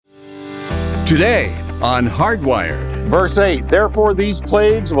Today on Hardwired. Verse 8, therefore these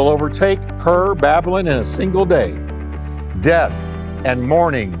plagues will overtake her, Babylon, in a single day. Death and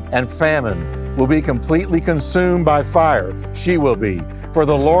mourning and famine will be completely consumed by fire. She will be. For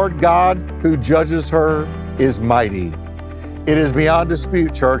the Lord God who judges her is mighty. It is beyond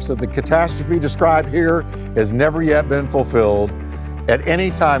dispute, church, that the catastrophe described here has never yet been fulfilled at any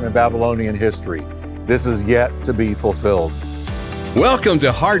time in Babylonian history. This is yet to be fulfilled. Welcome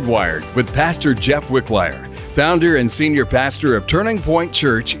to Hardwired with Pastor Jeff Wickwire, founder and senior pastor of Turning Point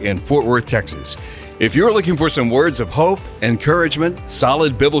Church in Fort Worth, Texas. If you're looking for some words of hope, encouragement,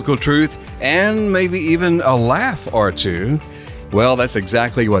 solid biblical truth, and maybe even a laugh or two, well, that's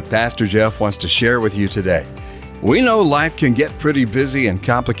exactly what Pastor Jeff wants to share with you today. We know life can get pretty busy and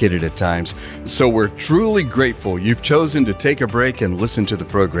complicated at times, so we're truly grateful you've chosen to take a break and listen to the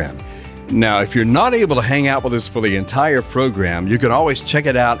program. Now, if you're not able to hang out with us for the entire program, you can always check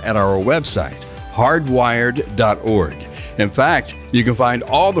it out at our website, hardwired.org. In fact, you can find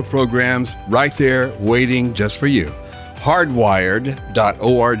all the programs right there waiting just for you,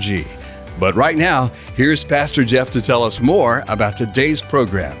 hardwired.org. But right now, here's Pastor Jeff to tell us more about today's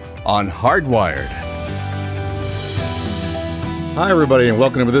program on Hardwired. Hi, everybody, and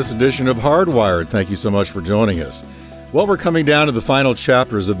welcome to this edition of Hardwired. Thank you so much for joining us. Well, we're coming down to the final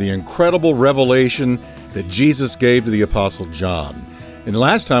chapters of the incredible revelation that Jesus gave to the Apostle John. And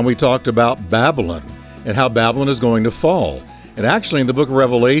last time we talked about Babylon and how Babylon is going to fall. And actually in the book of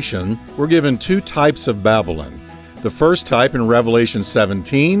Revelation, we're given two types of Babylon. The first type in Revelation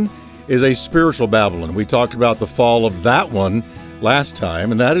 17 is a spiritual Babylon. We talked about the fall of that one last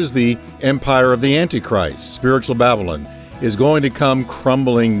time, and that is the empire of the Antichrist. Spiritual Babylon is going to come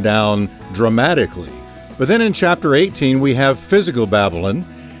crumbling down dramatically. But then in chapter 18, we have physical Babylon,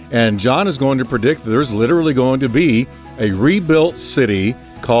 and John is going to predict that there's literally going to be a rebuilt city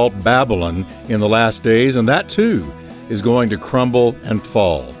called Babylon in the last days, and that too is going to crumble and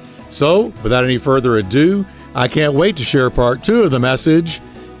fall. So, without any further ado, I can't wait to share part 2 of the message,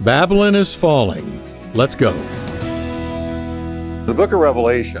 Babylon is Falling. Let's go. The book of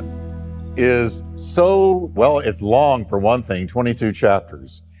Revelation is it's long for one thing, 22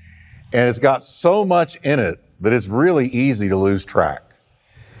 chapters. And it's got so much in it that it's really easy to lose track.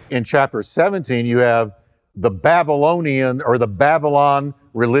 In chapter 17, you have the Babylonian or the Babylon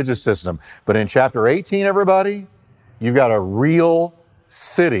religious system. But in chapter 18, everybody, you've got a real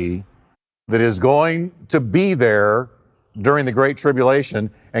city that is going to be there during the Great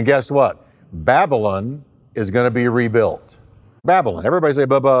Tribulation. And guess what? Babylon is going to be rebuilt. Babylon. Everybody say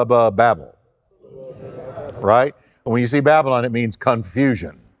Babel. Right? When you see Babylon, it means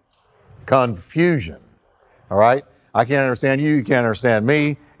confusion. Confusion. All right? I can't understand you. You can't understand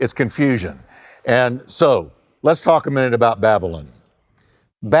me. It's confusion. And so, let's talk a minute about Babylon.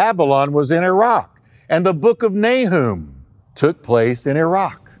 Babylon was in Iraq, and the book of Nahum took place in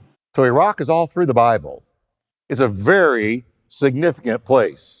Iraq. So Iraq is all through the Bible. It's a very significant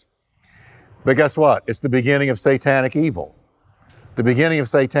place. But guess what? It's the beginning of satanic evil. The beginning of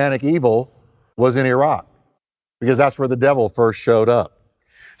satanic evil was in Iraq, because that's where the devil first showed up.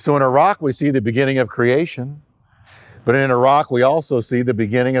 So in Iraq, we see the beginning of creation, but in Iraq, we also see the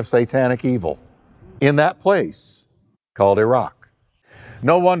beginning of satanic evil in that place called Iraq.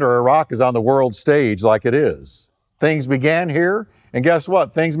 No wonder Iraq is on the world stage like it is. Things began here, and guess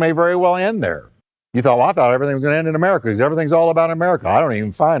what? Things may very well end there. You thought, well, I thought everything was going to end in America because everything's all about America. I don't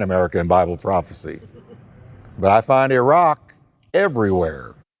even find America in Bible prophecy. But I find Iraq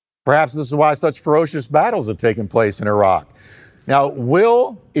everywhere. Perhaps this is why such ferocious battles have taken place in Iraq. Now,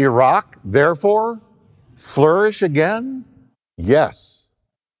 will Iraq, therefore, flourish again? Yes.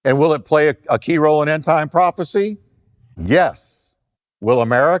 And will it play a key role in end-time prophecy? Yes. Will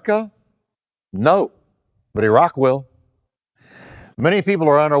America? No. But Iraq will. Many people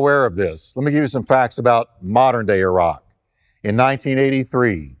are unaware of this. Let me give you some facts about modern-day Iraq. In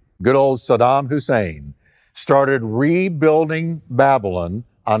 1983, good old Saddam Hussein started rebuilding Babylon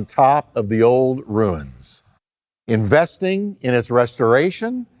on top of the old ruins, investing in its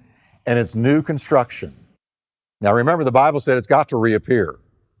restoration and its new construction. Now remember, the Bible said it's got to reappear.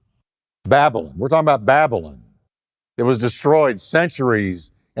 Babylon, we're talking about Babylon. It was destroyed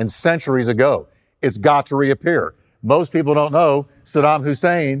centuries and centuries ago. It's got to reappear. Most people don't know Saddam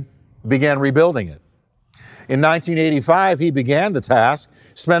Hussein began rebuilding it. In 1985, he began the task,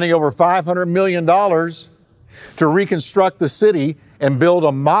 spending over $500 million to reconstruct the city and build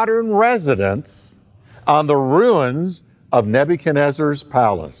a modern residence on the ruins of Nebuchadnezzar's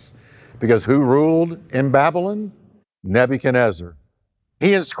palace. Because who ruled in Babylon? Nebuchadnezzar.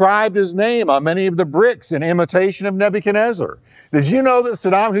 He inscribed his name on many of the bricks in imitation of Nebuchadnezzar. Did you know that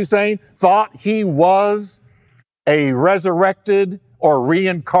Saddam Hussein thought he was a resurrected or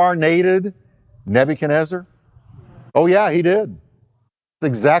reincarnated Nebuchadnezzar? Oh yeah, he did. That's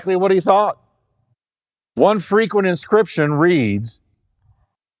exactly what he thought. One frequent inscription reads,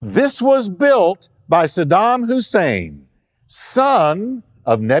 "This was built by Saddam Hussein, son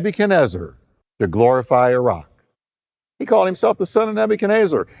of Nebuchadnezzar, to glorify Iraq." He called himself the son of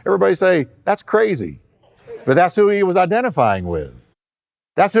Nebuchadnezzar. Everybody say, that's crazy. But that's who he was identifying with.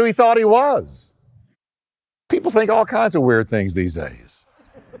 That's who he thought he was. People think all kinds of weird things these days.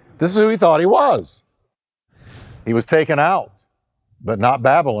 This is who he thought he was. He was taken out, but not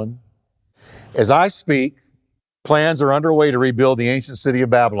Babylon. As I speak, plans are underway to rebuild the ancient city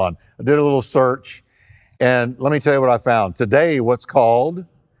of Babylon. I did a little search, and let me tell you what I found. Today, what's called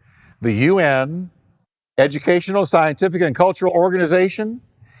the UN Educational, Scientific, and Cultural Organization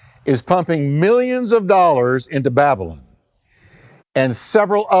is pumping millions of dollars into Babylon and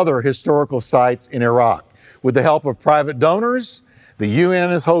several other historical sites in Iraq. With the help of private donors, the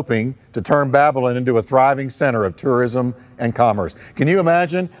UN is hoping to turn Babylon into a thriving center of tourism and commerce. Can you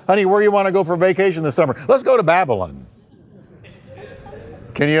imagine? Honey, where do you want to go for vacation this summer? Let's go to Babylon.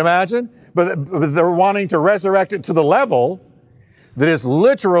 Can you imagine? But they're wanting to resurrect it to the level that is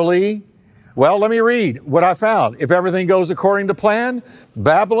literally, well, let me read what I found. If everything goes according to plan,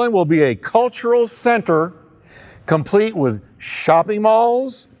 Babylon will be a cultural center complete with shopping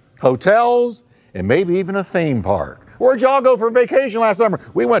malls, hotels, and maybe even a theme park. Where'd y'all go for vacation last summer?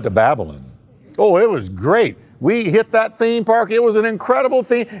 We went to Babylon. Oh, it was great. We hit that theme park. It was an incredible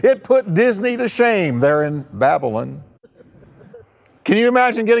theme. It put Disney to shame there in Babylon. Can you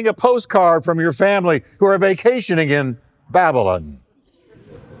imagine getting a postcard from your family who are vacationing in Babylon?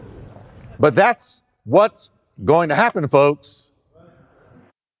 But that's what's going to happen, folks.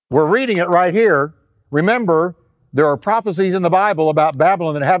 We're reading it right here. Remember, there are prophecies in the Bible about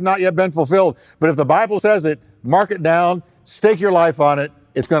Babylon that have not yet been fulfilled. But if the Bible says it, mark it down, stake your life on it,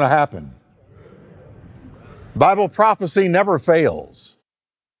 it's going to happen. Bible prophecy never fails.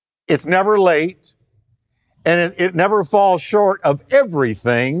 It's never late, and it never falls short of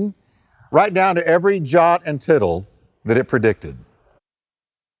everything, right down to every jot and tittle that it predicted.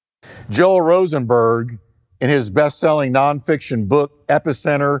 Joel Rosenberg, in his best-selling nonfiction book,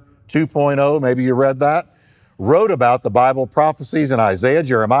 Epicenter 2.0, maybe you read that, wrote about the Bible prophecies in Isaiah,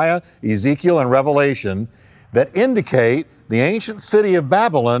 Jeremiah, Ezekiel, and Revelation that indicate the ancient city of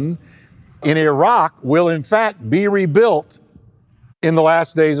Babylon in Iraq will in fact be rebuilt in the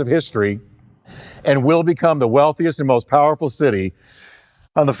last days of history and will become the wealthiest and most powerful city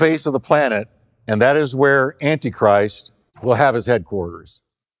on the face of the planet. And that is where Antichrist will have his headquarters.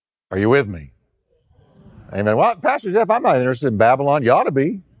 Are you with me? Amen. Well, Pastor Jeff, I'm not interested in Babylon. You ought to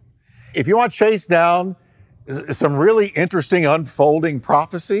be. If you want to chase down some really interesting unfolding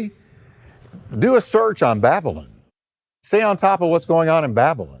prophecy, do a search on Babylon. Stay on top of what's going on in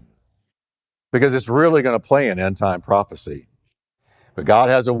Babylon, because it's really going to play in end-time prophecy. But God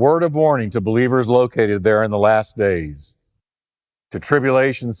has a word of warning to believers located there in the last days, to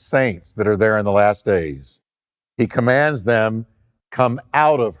tribulation saints that are there in the last days. He commands them, come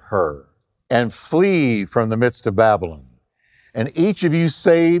out of her and flee from the midst of Babylon. And each of you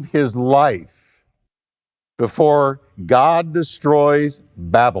save his life before God destroys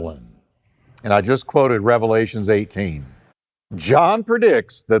Babylon. And I just quoted Revelations 18. John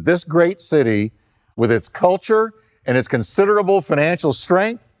predicts that this great city, with its culture and its considerable financial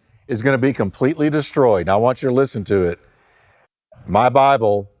strength, is going to be completely destroyed. Now I want you to listen to it. My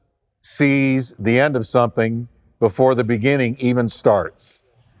Bible sees the end of something before the beginning even starts.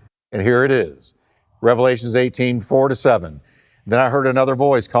 And here it is. Revelations 18, 4-7. Then I heard another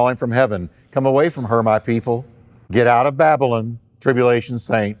voice calling from heaven, come away from her, my people. Get out of Babylon, tribulation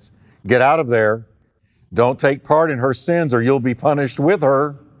saints. Get out of there. Don't take part in her sins or you'll be punished with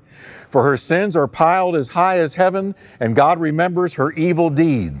her. For her sins are piled as high as heaven, and God remembers her evil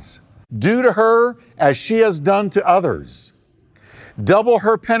deeds. Do to her as she has done to others. Double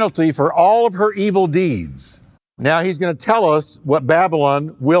her penalty for all of her evil deeds. Now he's going to tell us what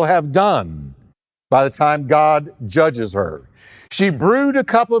Babylon will have done by the time God judges her. She brewed a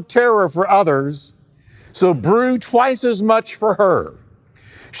cup of terror for others, so brew twice as much for her.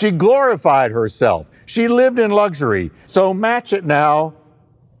 She glorified herself. She lived in luxury, so match it now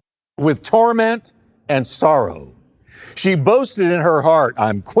with torment and sorrow. She boasted in her heart,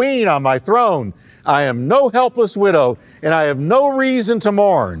 I'm queen on my throne. I am no helpless widow, and I have no reason to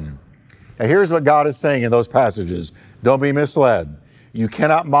mourn. Now here's what God is saying in those passages. Don't be misled. You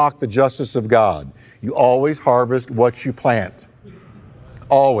cannot mock the justice of God. You always harvest what you plant.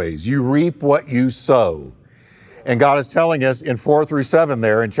 always. You reap what you sow. And God is telling us in 4 through 7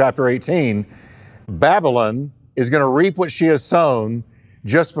 there in chapter 18, Babylon is going to reap what she has sown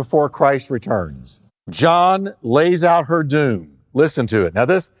just before Christ returns. John lays out her doom. Listen to it. Now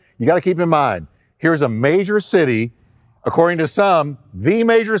this, you got to keep in mind, here's a major city, according to some, the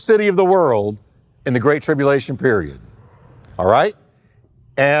major city of the world in the Great Tribulation period. All right?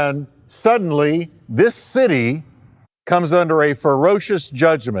 And suddenly, this city comes under a ferocious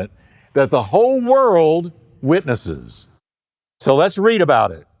judgment that the whole world witnesses. So let's read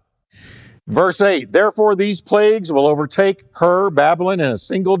about it. Verse 8, therefore these plagues will overtake her, Babylon, in a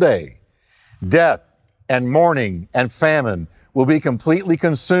single day. Death and mourning and famine will be completely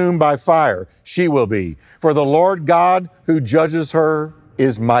consumed by fire. She will be. For the Lord God who judges her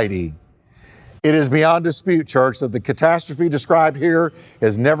is mighty. It is beyond dispute, church, that the catastrophe described here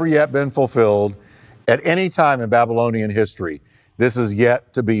has never yet been fulfilled at any time in Babylonian history. This is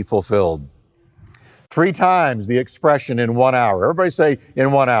yet to be fulfilled. 3 times the expression in 1 hour. Everybody say,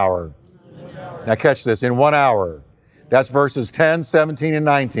 in 1 hour. Now catch this, in 1 hour. That's verses 10, 17, and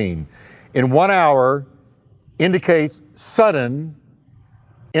 19. In 1 hour indicates sudden,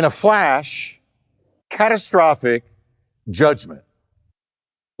 in a flash, catastrophic judgment.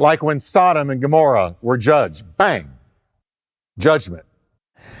 Like when Sodom and Gomorrah were judged. Bang! Judgment.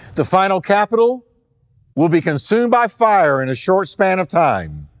 The final capital will be consumed by fire in a short span of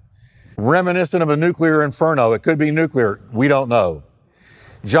time. Reminiscent of a nuclear inferno. It could be nuclear. We don't know.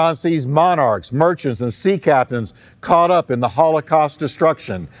 John sees monarchs, merchants, and sea captains caught up in the Holocaust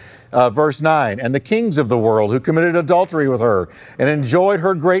destruction. Verse 9, and the kings of the world who committed adultery with her and enjoyed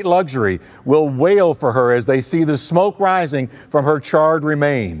her great luxury will wail for her as they see the smoke rising from her charred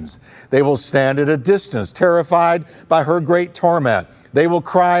remains. They will stand at a distance, terrified by her great torment. They will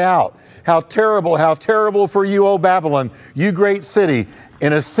cry out, how terrible for you, O Babylon, you great city.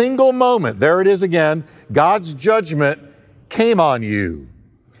 In a single moment, there it is again, God's judgment came on you.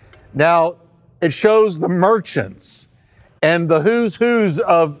 Now, it shows the merchants and the who's who's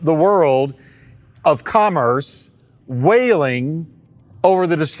of the world of commerce wailing over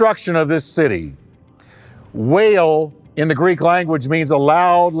the destruction of this city. Wail in the Greek language means a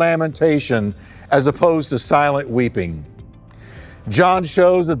loud lamentation as opposed to silent weeping. John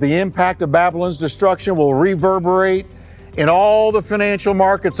shows that the impact of Babylon's destruction will reverberate in all the financial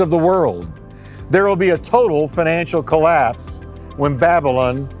markets of the world. There will be a total financial collapse when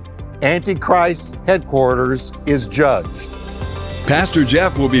Babylon, Antichrist's headquarters, is judged. Pastor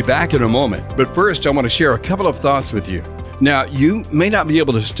Jeff will be back in a moment, but first I want to share a couple of thoughts with you. Now, you may not be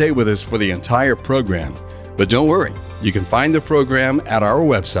able to stay with us for the entire program, but don't worry. You can find the program at our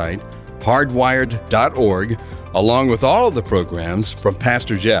website, hardwired.org, along with all of the programs from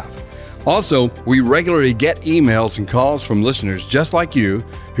Pastor Jeff. Also, we regularly get emails and calls from listeners just like you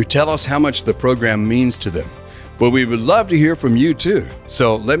who tell us how much the program means to them. But we would love to hear from you too.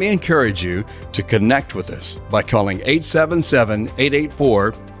 So let me encourage you to connect with us by calling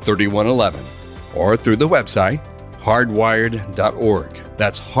 877-884-3111 or through the website hardwired.org.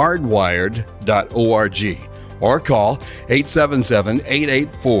 That's hardwired.org. Or call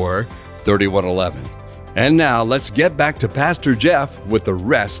 877-884-3111. And now let's get back to Pastor Jeff with the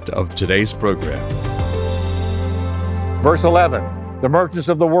rest of today's program. Verse 11, the merchants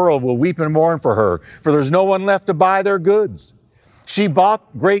of the world will weep and mourn for her, for there's no one left to buy their goods. She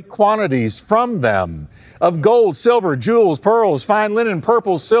bought great quantities from them of gold, silver, jewels, pearls, fine linen,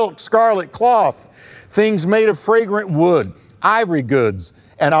 purple, silk, scarlet, cloth, things made of fragrant wood, ivory goods,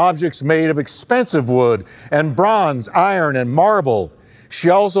 and objects made of expensive wood, and bronze, iron, and marble. She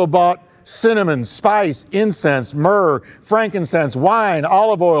also bought cinnamon, spice, incense, myrrh, frankincense, wine,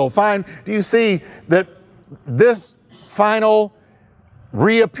 olive oil, fine. Do you see that this final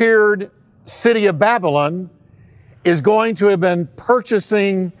reappeared city of Babylon is going to have been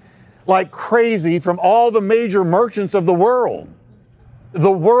purchasing like crazy from all the major merchants of the world?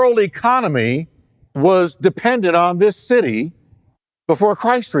 The world economy was dependent on this city before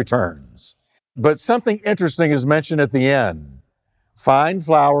Christ returns. But something interesting is mentioned at the end. Fine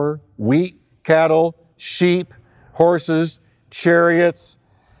flour, wheat, cattle, sheep, horses, chariots,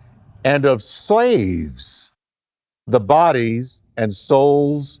 and of slaves, the bodies and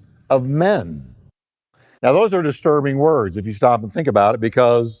souls of men. Now, those are disturbing words if you stop and think about it,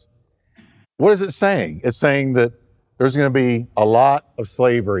 because what is it saying? It's saying that there's going to be a lot of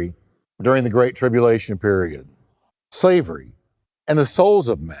slavery during the Great Tribulation period. Slavery and the souls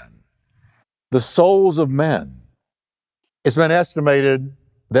of men. The souls of men. It's been estimated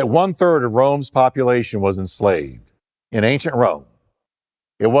that 1/3 of Rome's population was enslaved in ancient Rome.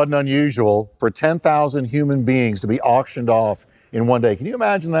 It wasn't unusual for 10,000 human beings to be auctioned off in one day. Can you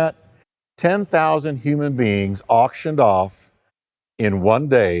imagine that? 10,000 human beings auctioned off in one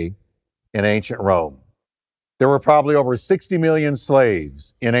day in ancient Rome. There were probably over 60 million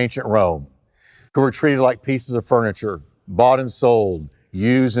slaves in ancient Rome who were treated like pieces of furniture, bought and sold,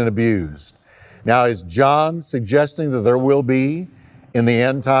 used and abused. Now, is John suggesting that there will be, in the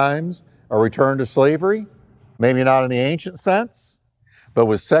end times, a return to slavery? Maybe not in the ancient sense, but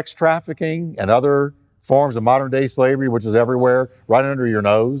with sex trafficking and other forms of modern day slavery, which is everywhere, right under your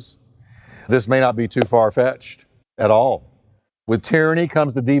nose, this may not be too far-fetched at all. With tyranny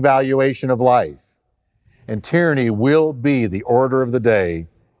comes the devaluation of life, and tyranny will be the order of the day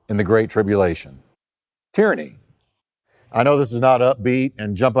in the Great Tribulation. Tyranny. I know this is not upbeat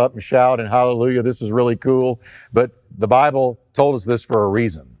and jump up and shout and hallelujah, this is really cool, but the Bible told us this for a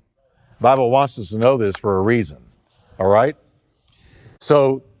reason. The Bible wants us to know this for a reason, all right?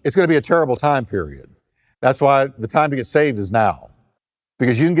 So it's going to be a terrible time period. That's why the time to get saved is now.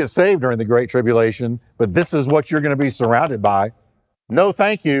 Because you can get saved during the Great Tribulation, but this is what you're going to be surrounded by. No,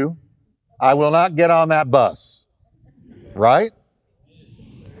 thank you. I will not get on that bus. Right?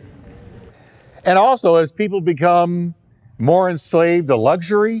 And also, as people become more enslaved to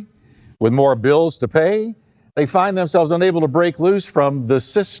luxury, with more bills to pay, they find themselves unable to break loose from the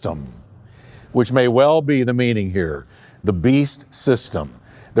system, which may well be the meaning here, the beast system.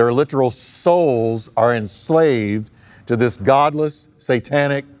 Their literal souls are enslaved to this godless,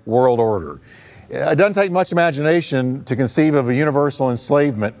 satanic world order. It doesn't take much imagination to conceive of a universal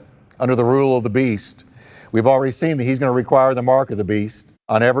enslavement under the rule of the beast. We've already seen that he's going to require the mark of the beast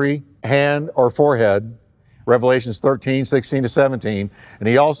on every hand or forehead, Revelations 13, 16 to 17. And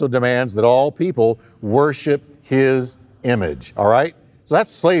he also demands that all people worship his image, all right? So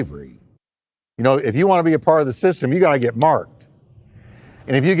that's slavery. You know, if you want to be a part of the system, you got to get marked.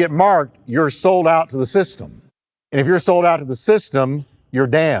 And if you get marked, you're sold out to the system. And if you're sold out to the system, you're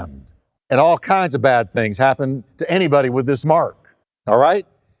damned. And all kinds of bad things happen to anybody with this mark, all right?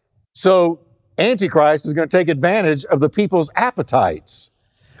 So Antichrist is going to take advantage of the people's appetites,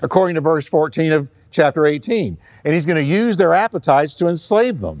 according to verse 14 of chapter 18. And he's going to use their appetites to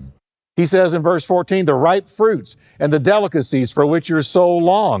enslave them. He says in verse 14, the ripe fruits and the delicacies for which your soul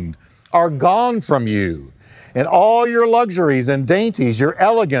longed are gone from you. And all your luxuries and dainties, your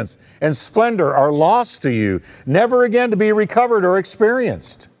elegance and splendor are lost to you, never again to be recovered or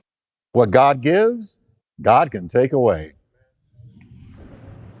experienced. What God gives, God can take away.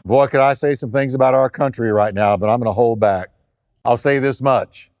 Boy, could I say some things about our country right now, but I'm going to hold back. I'll say this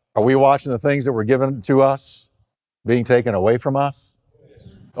much. Are we watching the things that were given to us being taken away from us?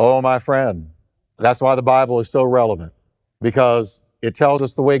 Oh, my friend, that's why the Bible is so relevant, because it tells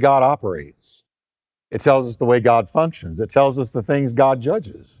us the way God operates. It tells us the way God functions. It tells us the things God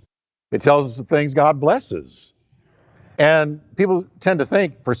judges. It tells us the things God blesses. And people tend to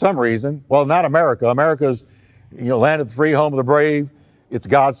think, for some reason, well, not America. America's, land of the free, home of the brave. It's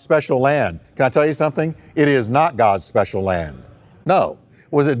God's special land. Can I tell you something? It is not God's special land. No.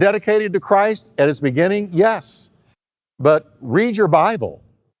 Was it dedicated to Christ at its beginning? Yes. But read your Bible.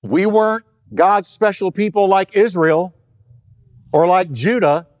 We weren't God's special people like Israel or like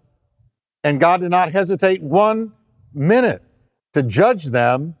Judah, and God did not hesitate 1 minute to judge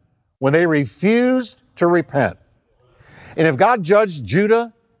them when they refused to repent. And if God judged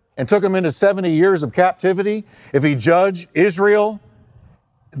Judah and took them into 70 years of captivity, if he judged Israel,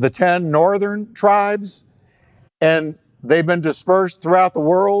 the 10 northern tribes, and they've been dispersed throughout the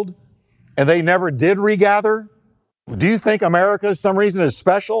world, and they never did regather, do you think America, some reason, is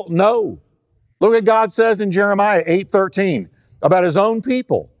special? No. Look what God says in Jeremiah 8:13 about his own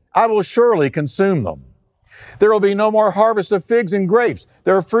people. I will surely consume them. There will be no more harvest of figs and grapes.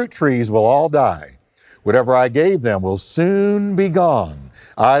 Their fruit trees will all die. Whatever I gave them will soon be gone.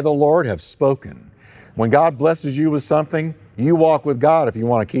 I, the Lord, have spoken. When God blesses you with something, you walk with God if you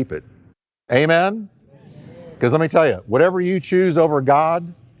want to keep it. Amen? Because let me tell you, whatever you choose over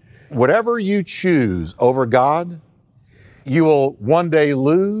God, you will one day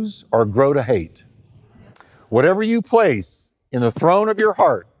lose or grow to hate. Whatever you place in the throne of your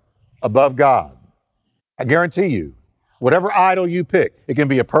heart above God, I guarantee you, whatever idol you pick, it can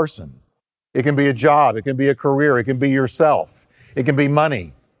be a person, it can be a job, it can be a career, it can be yourself, it can be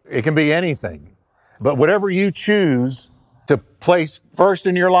money, it can be anything. But whatever you choose to place first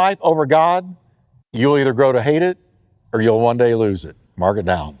in your life over God, you'll either grow to hate it or you'll one day lose it. Mark it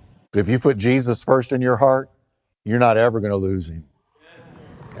down. If you put Jesus first in your heart, you're not ever going to lose him.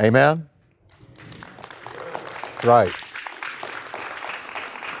 Amen? That's right.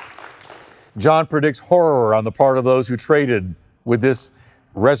 John predicts horror on the part of those who traded with this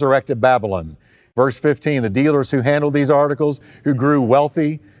resurrected Babylon. Verse 15, the dealers who handled these articles, who grew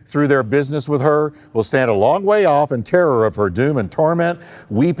wealthy through their business with her, will stand a long way off in terror of her doom and torment,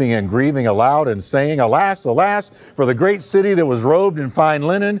 weeping and grieving aloud and saying, Alas, alas, for the great city that was robed in fine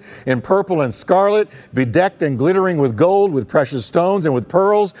linen, in purple and scarlet, bedecked and glittering with gold, with precious stones and with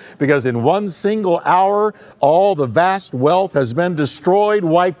pearls, because in one single hour all the vast wealth has been destroyed,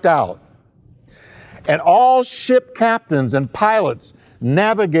 wiped out. And all ship captains and pilots,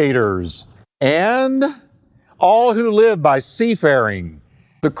 navigators, and all who live by seafaring,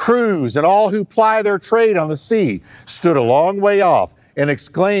 the crews and all who ply their trade on the sea, stood a long way off and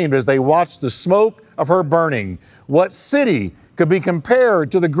exclaimed as they watched the smoke of her burning, What city could be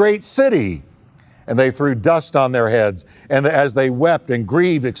compared to the great city? And they threw dust on their heads, and as they wept and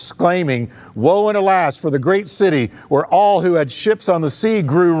grieved, exclaiming, Woe and alas for the great city, where all who had ships on the sea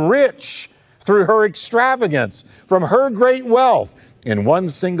grew rich through her extravagance, from her great wealth. In one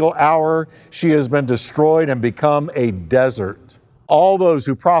single hour, she has been destroyed and become a desert. All those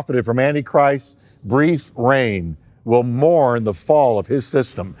who profited from Antichrist's brief reign will mourn the fall of his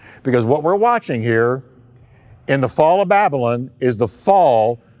system. Because what we're watching here in the fall of Babylon is the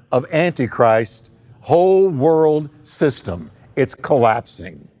fall of Antichrist's whole world system. It's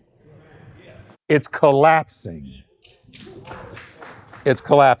collapsing. It's collapsing. It's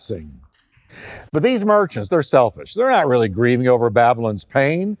collapsing. But these merchants, they're selfish. They're not really grieving over Babylon's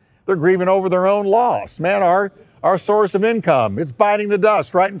pain. They're grieving over their own loss. Man, our source of income, it's biting the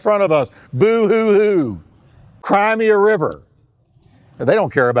dust right in front of us. Boo-hoo-hoo. Cry me a river. And they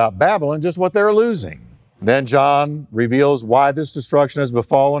don't care about Babylon, just what they're losing. Then John reveals why this destruction has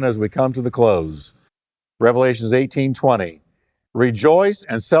befallen as we come to the close. Revelations 18:20. Rejoice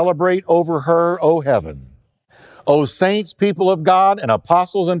and celebrate over her, O heaven, O saints, people of God, and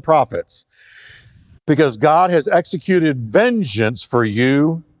apostles and prophets, because God has executed vengeance for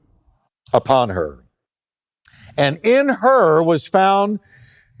you upon her. And in her was found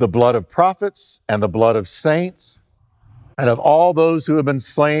the blood of prophets and the blood of saints and of all those who have been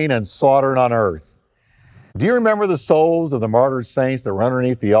slain and slaughtered on earth. Do you remember the souls of the martyred saints that were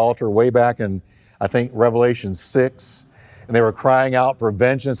underneath the altar way back in, I think, Revelation 6? And they were crying out for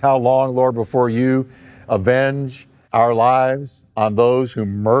vengeance. How long, Lord, before you avenge our lives on those who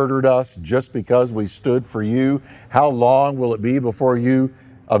murdered us just because we stood for you? How long will it be before you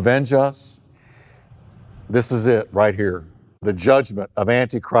avenge us? This is it right here, the judgment of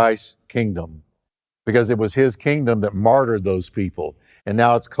Antichrist's kingdom, because it was his kingdom that martyred those people, and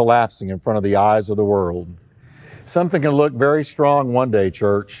now it's collapsing in front of the eyes of the world. Something can look very strong one day,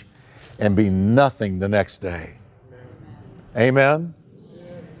 church, and be nothing the next day. Amen?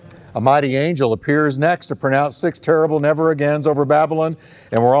 A mighty angel appears next to pronounce 6 terrible never-agains over Babylon,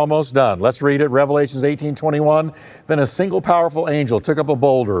 and we're almost done. Let's read it, Revelations 18:21. Then a single powerful angel took up a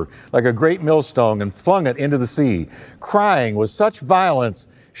boulder like a great millstone and flung it into the sea, crying, with such violence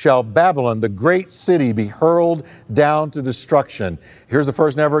shall Babylon, the great city, be hurled down to destruction. Here's the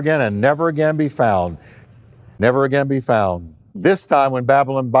first never again, and never again be found. Never again be found. This time when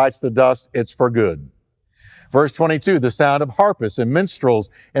Babylon bites the dust, it's for good. Verse 22, the sound of harpists and minstrels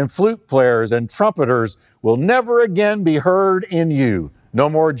and flute players and trumpeters will never again be heard in you. No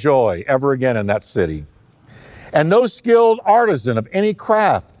more joy ever again in that city. And no skilled artisan of any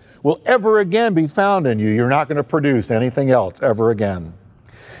craft will ever again be found in you. You're not going to produce anything else ever again.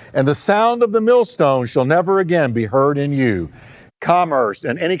 And the sound of the millstone shall never again be heard in you. Commerce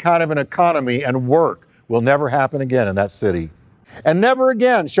and any kind of an economy and work will never happen again in that city. And never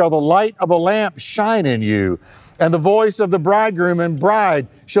again shall the light of a lamp shine in you, and the voice of the bridegroom and bride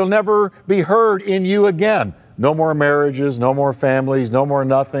shall never be heard in you again. No more marriages, no more families, no more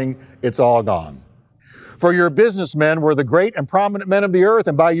nothing. It's all gone. For your businessmen were the great and prominent men of the earth,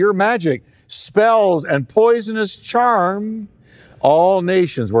 and by your magic, spells, and poisonous charm, all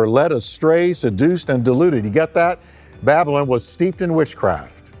nations were led astray, seduced, and deluded. You get that? Babylon was steeped in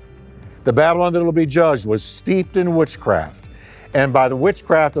witchcraft. The Babylon that will be judged was steeped in witchcraft. And by the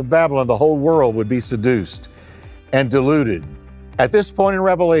witchcraft of Babylon, the whole world would be seduced and deluded. At this point in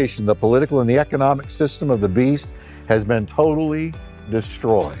Revelation, the political and the economic system of the beast has been totally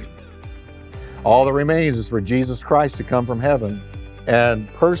destroyed. All that remains is for Jesus Christ to come from heaven and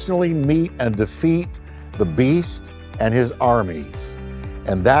personally meet and defeat the beast and his armies.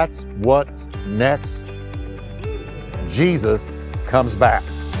 And that's what's next. Jesus comes back.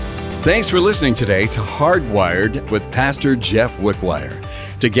 Thanks for listening today to Hardwired with Pastor Jeff Wickwire.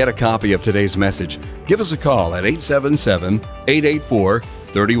 To get a copy of today's message, give us a call at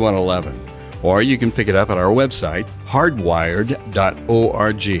 877-884-3111. Or you can pick it up at our website,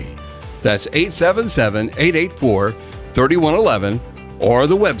 hardwired.org. That's 877-884-3111 or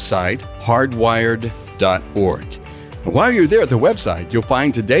the website, hardwired.org. And while you're there at the website, you'll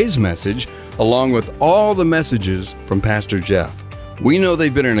find today's message along with all the messages from Pastor Jeff. We know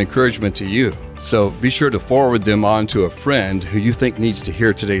they've been an encouragement to you, so be sure to forward them on to a friend who you think needs to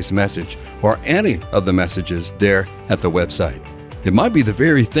hear today's message or any of the messages there at the website. It might be the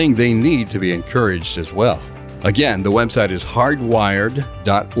very thing they need to be encouraged as well. Again, the website is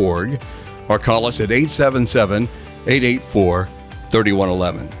hardwired.org or call us at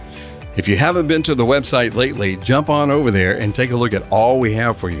 877-884-3111. If you haven't been to the website lately, jump on over there and take a look at all we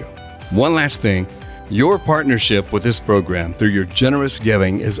have for you. One last thing, your partnership with this program through your generous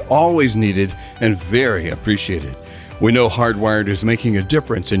giving is always needed and very appreciated. We know Hardwired is making a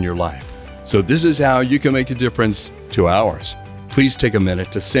difference in your life, so this is how you can make a difference to ours. Please take a minute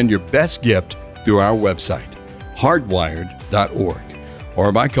to send your best gift through our website, hardwired.org,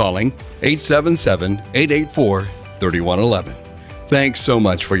 or by calling 877-884-3111. Thanks so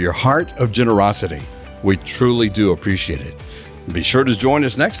much for your heart of generosity. We truly do appreciate it. Be sure to join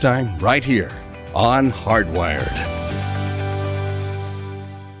us next time right here on Hardwired.